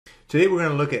Today we're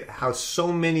going to look at how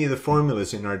so many of the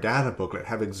formulas in our data booklet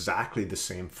have exactly the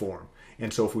same form.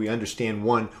 And so if we understand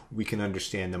one, we can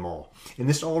understand them all. And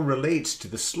this all relates to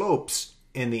the slopes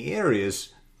and the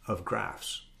areas of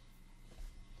graphs.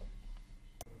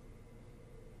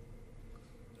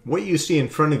 What you see in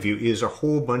front of you is a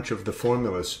whole bunch of the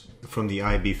formulas from the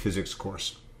IB physics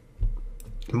course.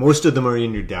 Most of them are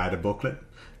in your data booklet.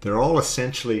 They're all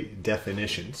essentially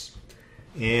definitions.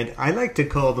 And I like to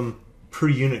call them per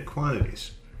unit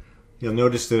quantities. You'll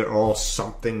notice that they're all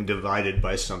something divided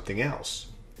by something else.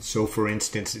 So for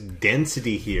instance,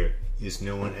 density here is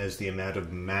known as the amount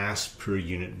of mass per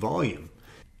unit volume.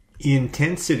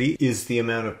 Intensity is the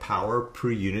amount of power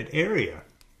per unit area.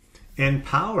 And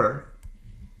power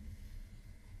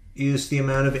is the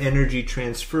amount of energy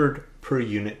transferred per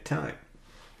unit time.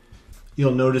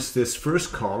 You'll notice this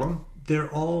first column,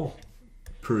 they're all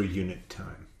per unit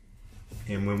time.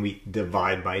 And when we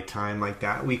divide by time like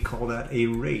that, we call that a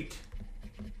rate.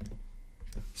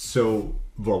 So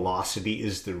velocity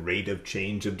is the rate of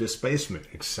change of displacement.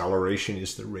 Acceleration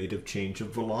is the rate of change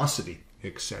of velocity,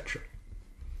 etc.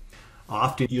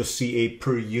 Often you'll see a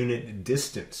per unit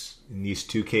distance. In these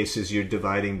two cases, you're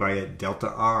dividing by a delta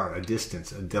r, a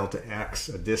distance, a delta x,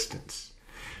 a distance.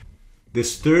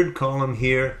 This third column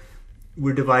here,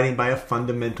 we're dividing by a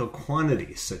fundamental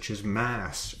quantity, such as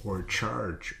mass, or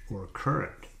charge, or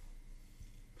current.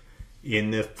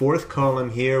 In the fourth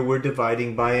column here, we're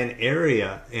dividing by an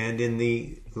area, and in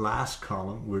the last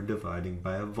column, we're dividing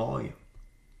by a volume.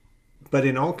 But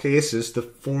in all cases, the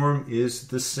form is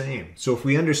the same. So if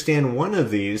we understand one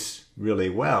of these really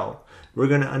well, we're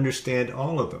going to understand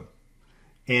all of them.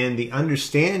 And the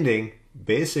understanding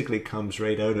basically comes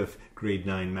right out of grade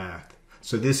 9 math.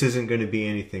 So this isn't going to be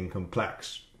anything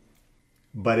complex,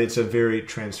 but it's a very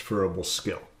transferable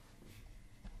skill.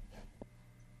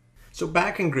 So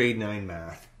back in grade 9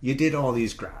 math, you did all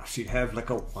these graphs. You'd have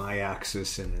like a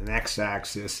y-axis and an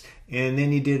x-axis, and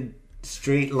then you did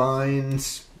straight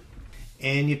lines,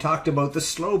 and you talked about the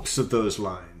slopes of those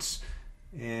lines.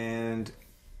 And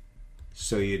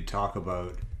so you'd talk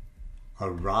about a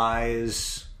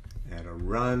rise and a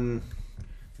run,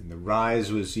 and the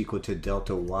rise was equal to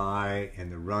delta y,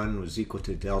 and the run was equal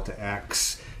to delta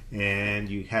x, and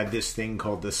you had this thing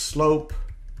called the slope,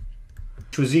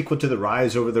 which was equal to the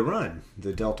rise over the run,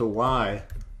 the delta y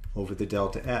over the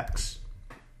delta x.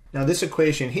 Now this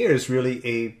equation here is really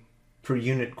a per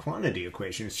unit quantity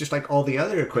equation. It's just like all the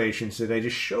other equations that I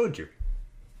just showed you.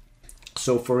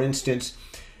 So for instance,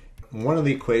 one of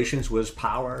the equations was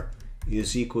power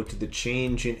is equal to the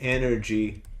change in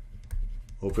energy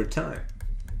over time.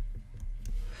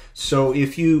 So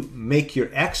if you make your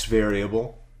x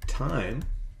variable time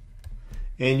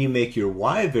and you make your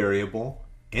y variable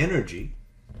energy,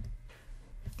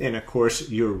 then of course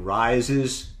your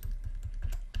rises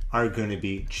are going to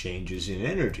be changes in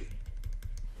energy.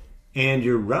 And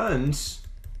your runs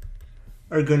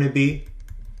are going to be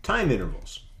time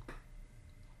intervals.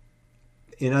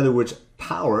 In other words,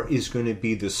 power is going to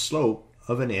be the slope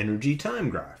of an energy time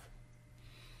graph.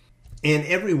 And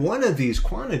every one of these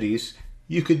quantities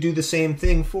you could do the same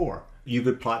thing for. You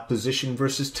could plot position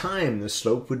versus time. The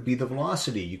slope would be the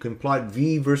velocity. You can plot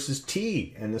v versus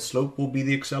t, and the slope will be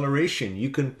the acceleration. You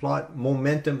can plot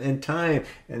momentum and time,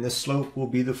 and the slope will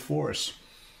be the force.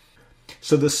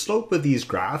 So the slope of these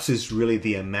graphs is really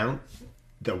the amount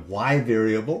the y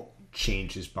variable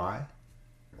changes by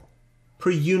per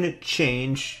unit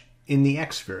change in the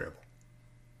x variable.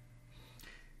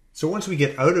 So once we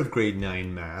get out of grade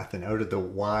 9 math and out of the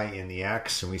y and the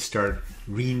x, and we start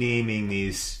renaming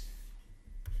these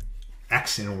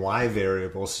x and y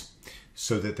variables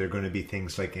so that they're going to be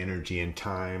things like energy and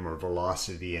time, or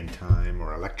velocity and time,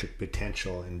 or electric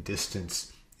potential and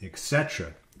distance,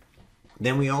 etc.,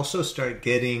 then we also start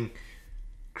getting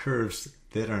curves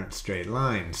that aren't straight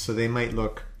lines. So they might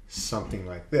look something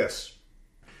like this.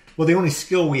 Well, the only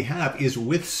skill we have is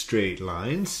with straight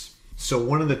lines. So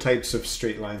one of the types of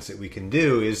straight lines that we can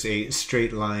do is a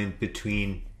straight line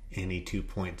between any 2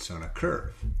 points on a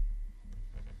curve.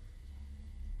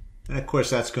 And of course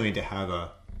that's going to have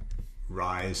a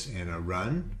rise and a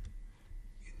run.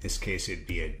 In this case it'd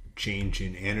be a change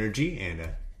in energy and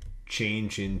a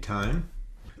change in time.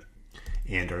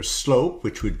 And our slope,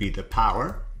 which would be the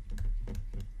power,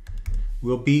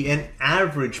 will be an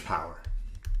average power.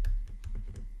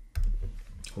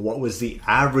 What was the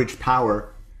average power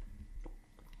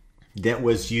that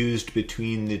was used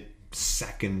between the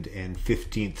 2nd and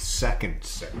 15th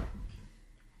seconds?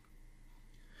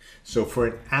 So for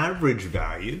an average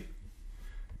value,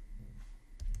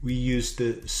 we use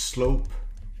the slope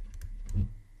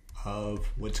of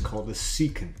what's called a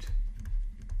secant.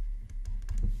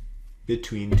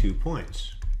 between 2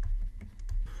 points.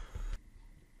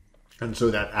 And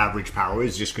so that average power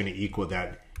is just going to equal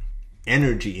that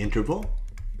energy interval,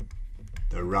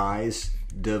 the rise,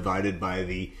 divided by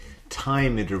the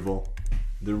time interval,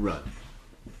 the run.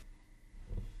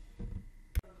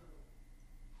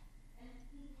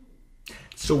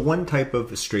 So one type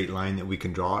of a straight line that we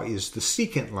can draw is the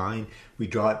secant line. We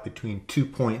draw it between 2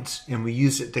 points and we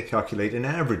use it to calculate an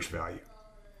average value.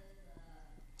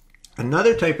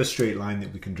 Another type of straight line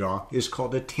that we can draw is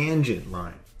called a tangent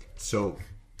line. So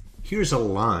here's a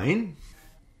line.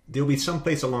 There'll be some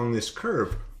place along this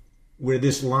curve where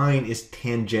this line is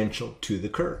tangential to the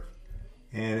curve.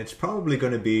 And it's probably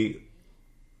going to be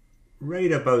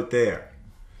right about there.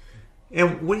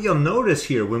 And what you'll notice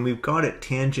here when we've got it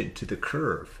tangent to the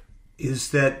curve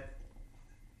is that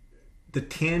the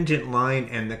tangent line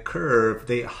and the curve,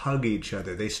 they hug each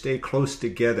other. They stay close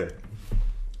together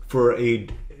for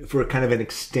kind of an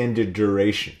extended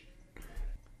duration.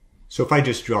 So if I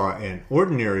just draw an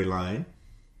ordinary line,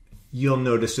 you'll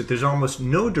notice that there's almost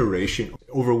no duration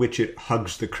over which it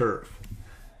hugs the curve.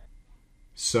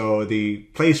 So the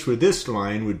place where this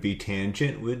line would be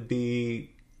tangent would be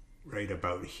right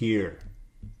about here.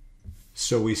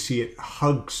 So we see it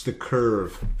hugs the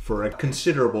curve for a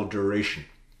considerable duration.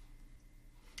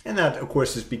 And that, of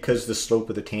course, is because the slope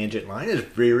of the tangent line is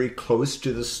very close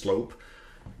to the slope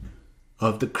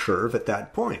of the curve at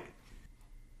that point.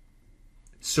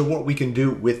 So what we can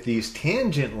do with these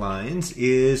tangent lines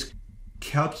is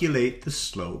calculate the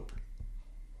slope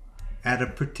at a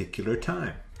particular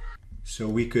time. So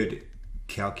we could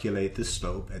calculate the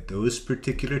slope at those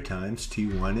particular times,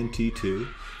 t1 and t2,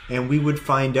 and we would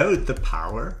find out the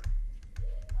power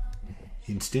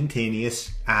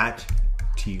instantaneous at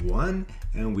t1,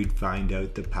 and we'd find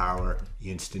out the power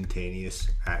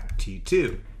instantaneous at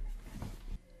t2.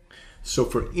 So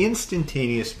for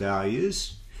instantaneous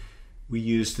values, we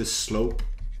use the slope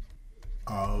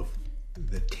of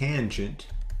the tangent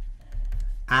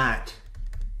at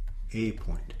a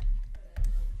point.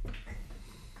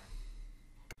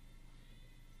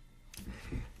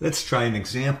 Let's try an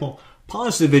example.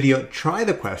 Pause the video, try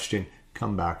the question,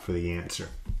 come back for the answer.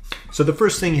 So the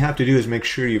first thing you have to do is make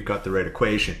sure you've got the right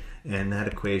equation. And that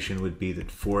equation would be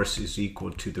that force is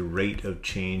equal to the rate of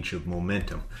change of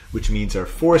momentum, which means our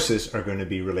forces are going to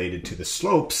be related to the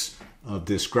slopes of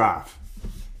this graph.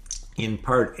 In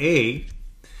part A,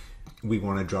 we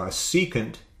want to draw a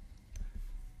secant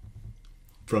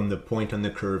from the point on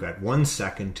the curve at 1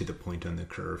 second to the point on the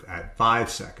curve at 5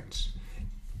 seconds.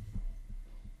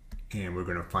 And we're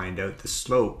going to find out the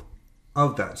slope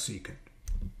of that secant.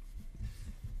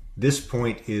 This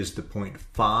point is the point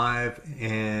 5,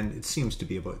 and it seems to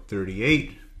be about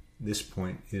 38. This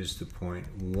point is the point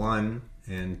 1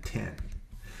 and 10.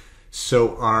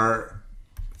 So our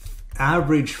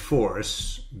average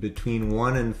force between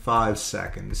 1 and 5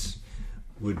 seconds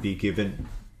would be given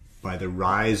by the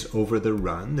rise over the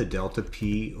run, the delta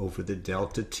P over the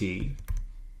delta T,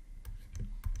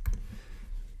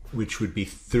 which would be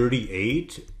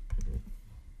 38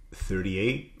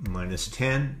 minus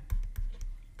 10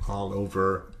 all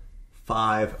over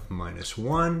 5 minus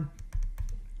 1,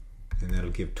 and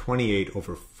that'll give 28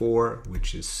 over 4,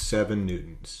 which is 7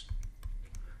 newtons.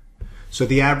 So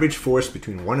the average force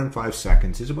between 1 and 5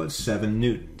 seconds is about 7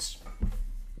 newtons.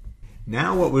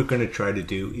 Now what we're going to try to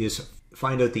do is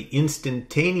find out the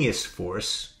instantaneous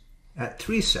force at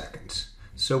 3 seconds.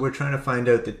 So we're trying to find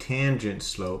out the tangent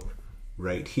slope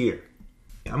right here.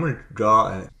 I'm going to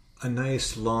draw a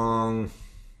nice long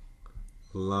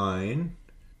line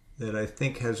that I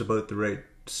think has about the right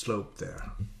slope there.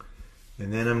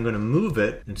 And then I'm going to move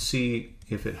it and see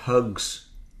if it hugs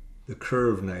the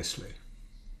curve nicely.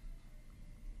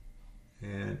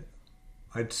 And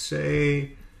I'd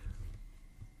say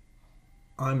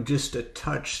I'm just a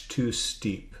touch too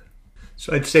steep.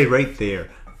 So I'd say right there,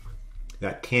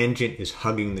 that tangent is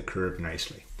hugging the curve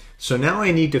nicely. So now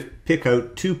I need to pick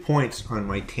out 2 points on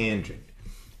my tangent.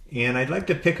 And I'd like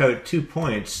to pick out 2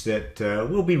 points that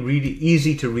will be really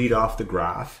easy to read off the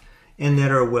graph and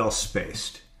that are well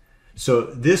spaced. So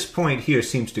this point here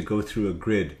seems to go through a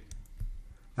grid.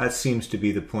 That seems to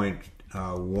be the point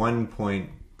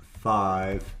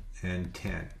 1.5 and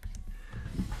 10.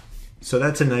 So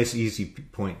that's a nice easy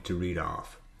point to read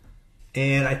off.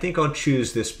 And I think I'll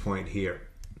choose this point here,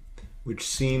 which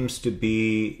seems to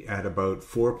be at about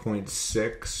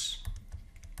 4.6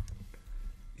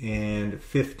 and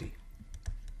 50.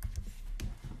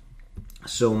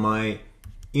 So my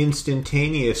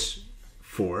instantaneous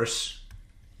force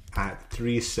at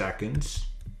 3 seconds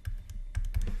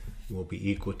will be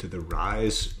equal to the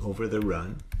rise over the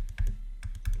run.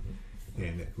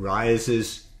 And it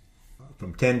rises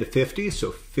from 10 to 50,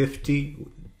 so 50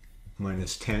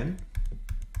 minus 10.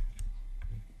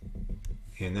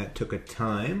 And that took a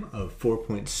time of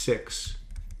 4.6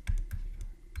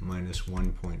 minus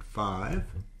 1.5.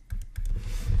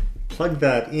 Plug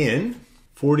that in.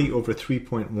 40 over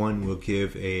 3.1 will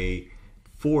give a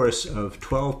force of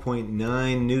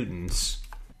 12.9 newtons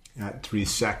at 3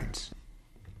 seconds.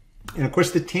 And of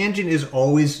course the tangent is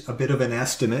always a bit of an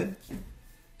estimate.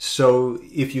 So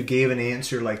if you gave an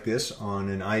answer like this on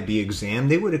an IB exam,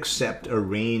 they would accept a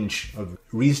range of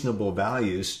reasonable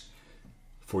values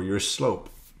for your slope.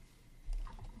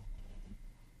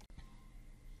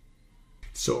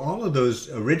 So all of those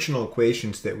original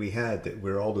equations that we had that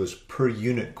were all those per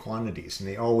unit quantities, and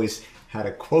they always had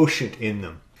a quotient in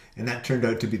them, and that turned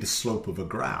out to be the slope of a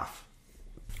graph.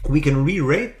 We can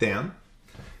rewrite them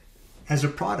as a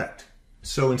product.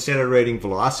 So instead of writing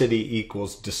velocity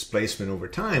equals displacement over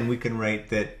time, we can write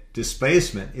that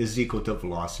displacement is equal to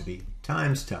velocity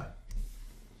times time.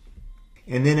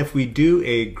 And then if we do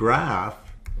a graph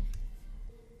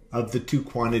of the two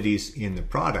quantities in the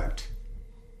product,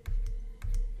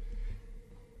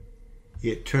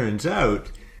 it turns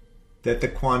out that the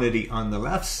quantity on the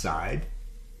left side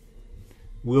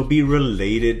will be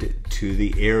related to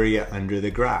the area under the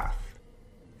graph.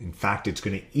 In fact, it's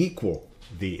going to equal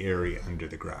the area under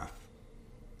the graph.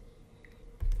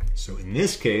 So in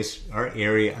this case, our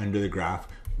area under the graph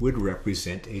would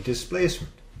represent a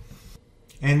displacement.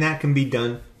 And that can be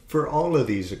done for all of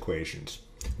these equations.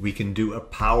 We can do a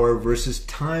power versus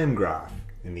time graph,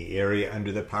 and the area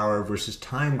under the power versus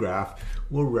time graph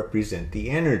will represent the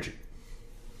energy.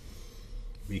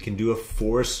 We can do a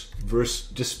force versus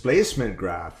displacement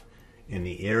graph, and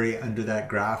the area under that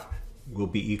graph will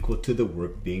be equal to the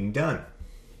work being done.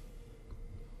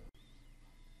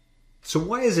 So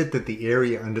why is it that the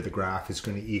area under the graph is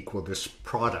going to equal this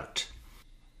product?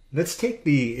 Let's take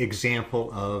the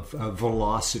example of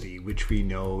velocity, which we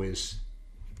know is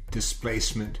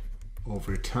displacement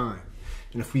over time.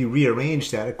 And if we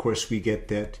rearrange that, of course, we get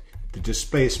that the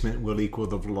displacement will equal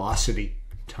the velocity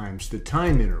times the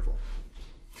time interval.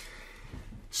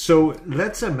 So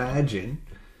let's imagine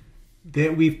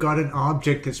that we've got an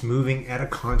object that's moving at a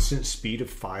constant speed of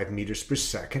 5 meters per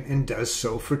second and does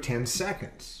so for 10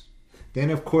 seconds. Then,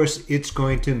 of course, it's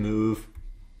going to move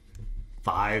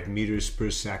 5 meters per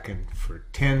second for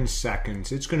 10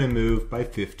 seconds. It's going to move by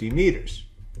 50 meters.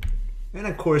 And,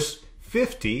 of course,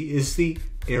 50 is the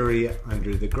area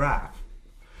under the graph.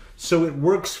 So it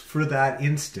works for that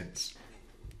instance.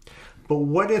 But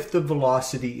what if the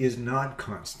velocity is not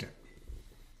constant?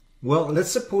 Well,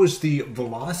 let's suppose the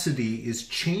velocity is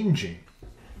changing,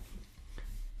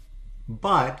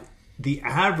 but the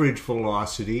average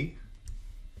velocity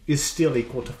is still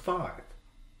equal to 5.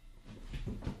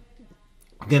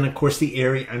 Then, of course, the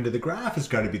area under the graph has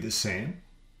got to be the same.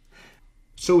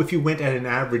 So if you went at an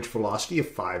average velocity of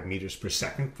 5 meters per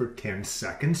second for 10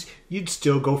 seconds, you'd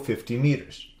still go 50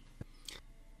 meters.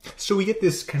 So we get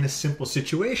this kind of simple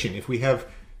situation. If we have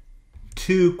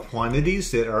two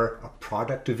quantities that are a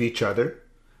product of each other,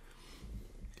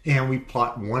 and we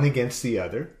plot one against the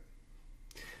other,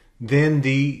 then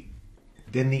the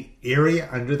area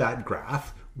under that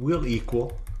graph will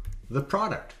equal the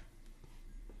product.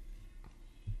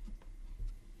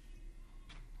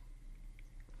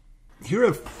 Here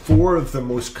are 4 of the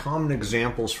most common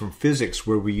examples from physics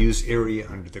where we use area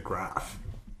under the graph.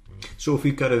 So if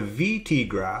we've got a VT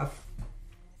graph,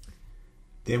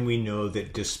 then we know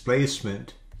that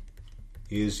displacement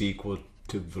is equal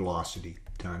to velocity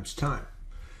times time.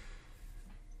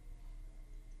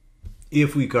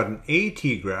 If we got an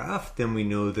AT graph, then we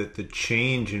know that the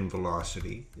change in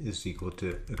velocity is equal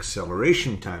to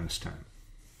acceleration times time.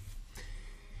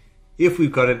 If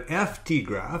we've got an FT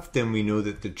graph, then we know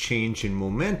that the change in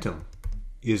momentum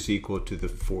is equal to the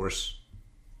force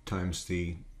times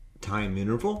the time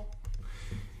interval.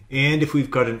 And if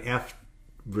we've got an F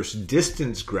versus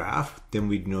distance graph, then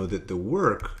we'd know that the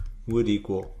work would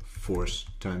equal force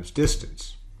times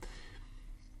distance.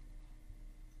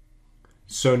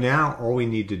 So now all we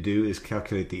need to do is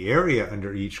calculate the area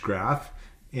under each graph,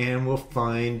 and we'll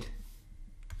find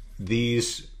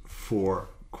these 4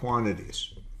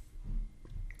 quantities.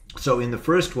 So in the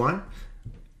first one,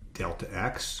 delta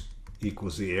x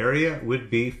equals the area would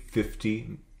be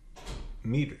 50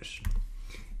 meters.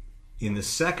 In the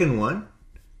second one,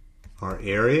 our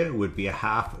area would be a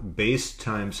half base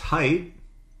times height.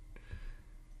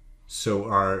 So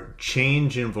our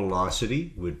change in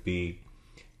velocity would be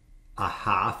a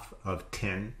half of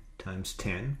 10 times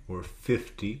 10, or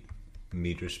 50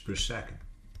 meters per second.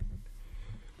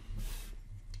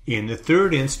 In the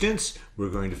third instance, we're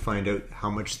going to find out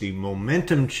how much the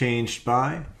momentum changed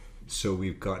by. So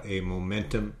we've got a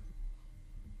momentum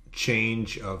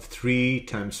change of 3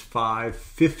 times 5,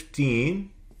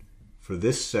 15 for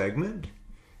this segment,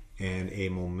 and a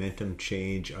momentum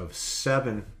change of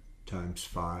 7 times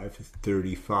 5,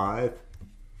 35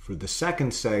 for the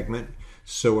second segment.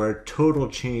 So our total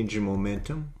change in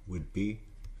momentum would be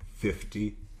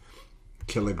 50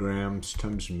 kilograms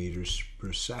times meters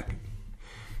per second.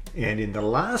 And in the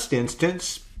last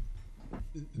instance,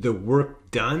 the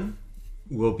work done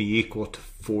will be equal to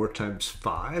 4 times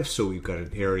 5. So we've got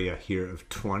an area here of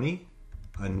 20,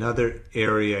 another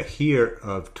area here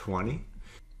of 20,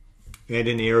 and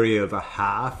an area of a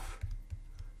half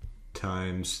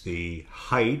times the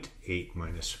height, 8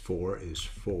 minus 4 is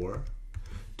 4,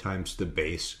 times the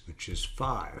base, which is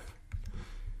 5.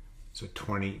 So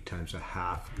 20 times a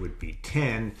half would be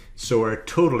 10. So our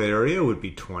total area would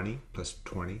be 20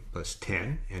 plus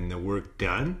 10, and the work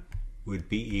done would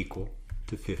be equal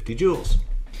to 50 joules.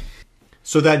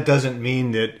 So that doesn't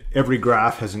mean that every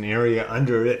graph has an area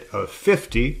under it of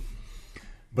 50,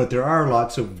 but there are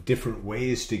lots of different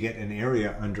ways to get an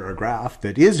area under a graph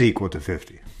that is equal to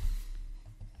 50.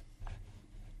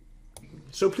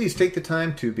 So please take the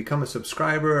time to become a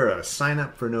subscriber, sign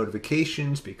up for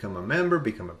notifications, become a member,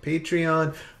 become a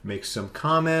Patreon, make some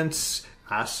comments,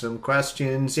 ask some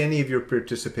questions. Any of your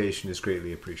participation is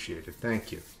greatly appreciated.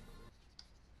 Thank you.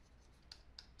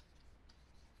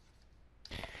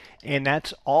 And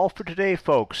that's all for today,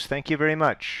 folks. Thank you very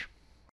much.